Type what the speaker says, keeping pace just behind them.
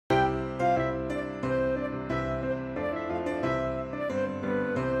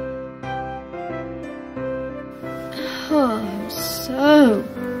Oh, I'm so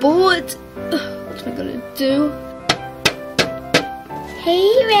bored. What am I gonna do? Hey,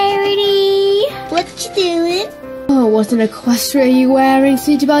 Rarity. What you doing? Oh, what an equestrian are you wearing,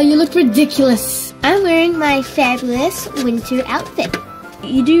 Sweetie Belle? You look ridiculous. I'm wearing my fabulous winter outfit.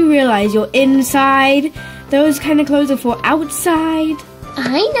 You do realize you're inside? Those kind of clothes are for outside.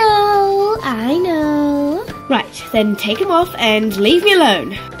 I know. Right, then take them off and leave me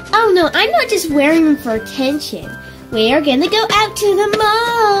alone. Oh no, I'm not just wearing them for attention. We are gonna go out to the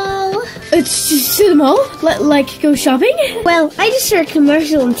mall. It's just to the mall? Like go shopping? Well, I just saw a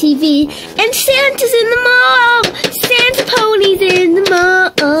commercial on TV and Santa's in the mall. Santa Pony's in the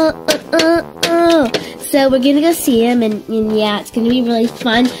mall. So we're gonna go see him and yeah, it's gonna be really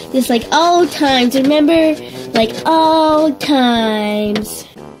fun. Just like old times, remember? Like old times.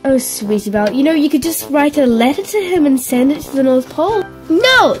 Oh, Sweetie Belle, you know, you could just write a letter to him and send it to the North Pole.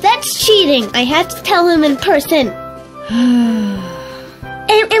 No, that's cheating. I have to tell him in person.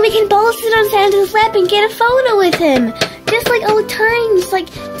 and we can both sit on Santa's lap and get a photo with him. Just like old times, like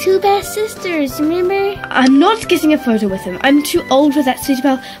two best sisters, remember? I'm not getting a photo with him. I'm too old for that, Sweetie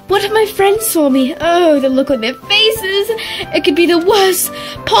Belle. What if my friends saw me? Oh, the look on their faces. It could be the worst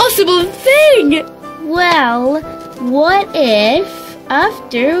possible thing. Well, what if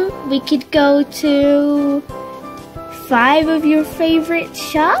after we could go to 5 of your favorite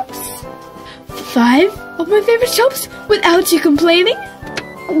shops? 5 of my favorite shops without you complaining?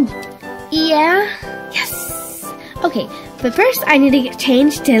 Yeah. Yes. Okay, but first I need to get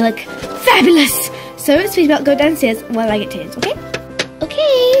changed to look fabulous. So, Sweetie Belle, go downstairs while I get changed, okay?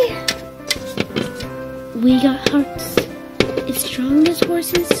 Okay. We got hearts as strong as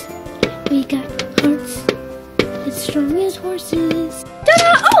horses. We got hearts as strong as horses.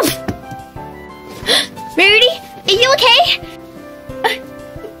 Ta-da! Oh! Rarity, are you okay?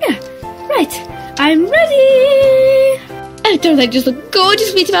 Yeah, right. I'm ready. Oh, don't I just look gorgeous,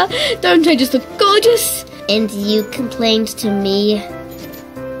 Sweetie Belle? Don't I just look gorgeous? And you complained to me.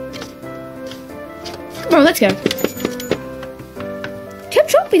 Come on, let's go. Chop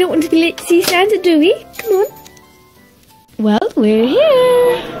chop, we don't want to be late to see Santa, do we? Come on. Well, we're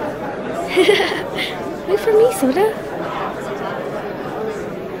here. Wait for me, Soda.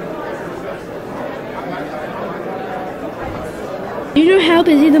 You know how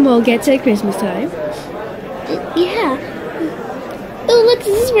busy the mall gets at Christmas time? Yeah. Oh, look,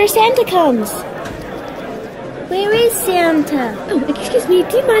 this is where Santa comes. Where is Santa? Oh, excuse me,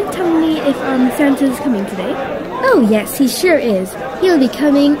 do you mind telling me if Santa's coming today? Oh, yes, he sure is. He'll be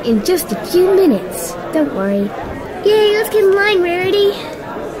coming in just a few minutes. Don't worry. Yay, let's get in line, Rarity.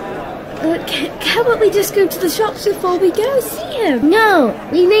 How about we just go to the shops before we go see him? No,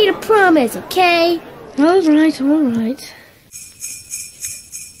 we made a promise, okay? All right.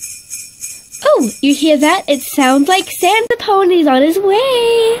 Oh, you hear that? It sounds like Santa Pony's on his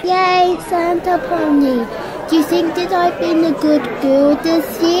way. Yay, Santa Pony. Do you think that I've been a good girl this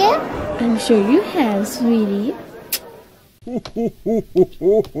year? I'm sure you have, sweetie.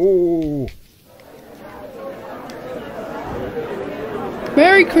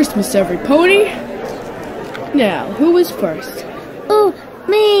 Merry Christmas, every pony. Now, who is first? Oh,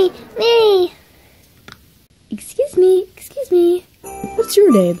 me. Excuse me. What's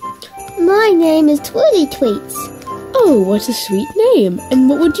your name? My name is Twilly Tweets. Oh, what a sweet name. And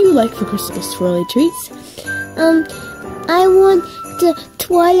what would you like for Christmas, Twirly Tweets? I want the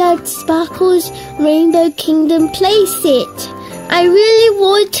Twilight Sparkles Rainbow Kingdom playset. I really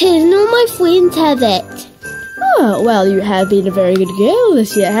want it, and all my friends have it. Oh, well, you have been a very good girl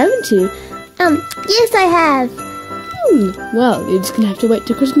this year, haven't you? Yes, I have. Well, you're just gonna have to wait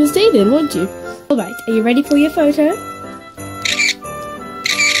till Christmas Day then, won't you? Alright, are you ready for your photo?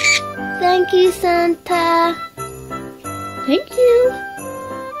 Thank you, Santa. Thank you.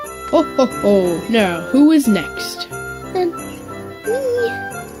 Ho, ho, ho. Now, who is next? Me.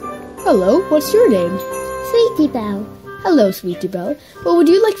 Hello, what's your name? Sweetie Belle. Hello, Sweetie Belle. What would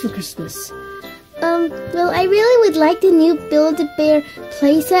you like for Christmas? Well, I really would like the new Build-A-Bear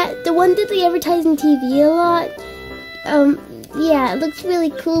playset, the one that they advertise on TV a lot. Yeah, it looks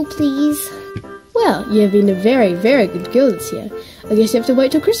really cool, please. Well, you have been a very, very good girl this year. I guess you have to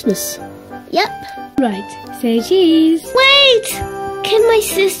wait till Christmas. Yep. Right, say cheese. Wait! Can my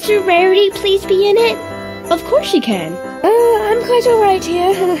sister Rarity please be in it? Of course she can. I'm quite alright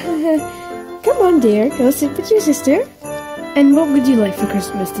here. Come on, dear, go sit with your sister. And what would you like for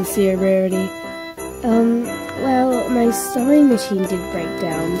Christmas this year, Rarity? Well, my sewing machine did break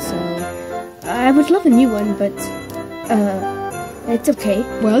down, so I would love a new one, but, it's okay.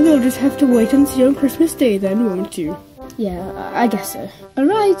 Well, you'll just have to wait and see on Christmas Day then, won't you? Yeah, I guess so.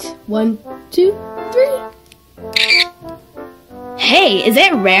 Alright, 1, 2, 3. Hey, is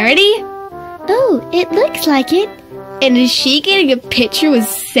that Rarity? Oh, it looks like it. And is she getting a picture with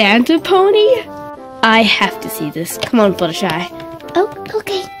Santa Pony? I have to see this. Come on, Fluttershy. Oh,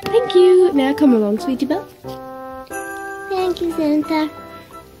 okay. Thank you. Now come along, Sweetie Belle. Thank you, Santa.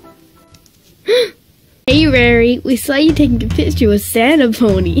 Hey, Rarity, we saw you taking a picture with Santa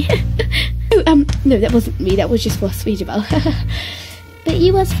Pony. Oh, no, that wasn't me. That was just for Sweetie Belle. But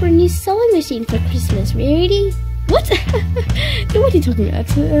you asked for a new sewing machine for Christmas, Rarity. What? No, what are you talking about?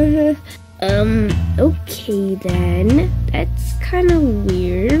 Okay then. That's kind of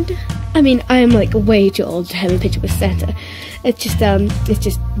weird. I mean, I am like way too old to have a picture with Santa. It's just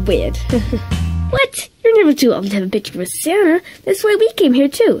weird. What? You're never too old to have a picture with Santa. That's why we came here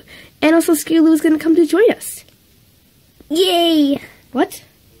too. And also Skewloo is gonna come to join us. Yay! What?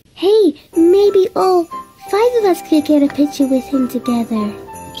 Hey, maybe all 5 of us could get a picture with him together.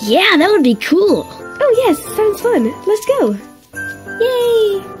 Yeah, that would be cool. Oh yes, sounds fun. Let's go.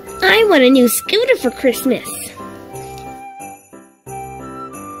 Yay! I want a new scooter for Christmas.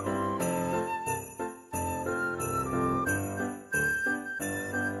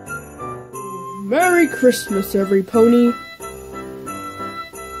 Merry Christmas, every pony.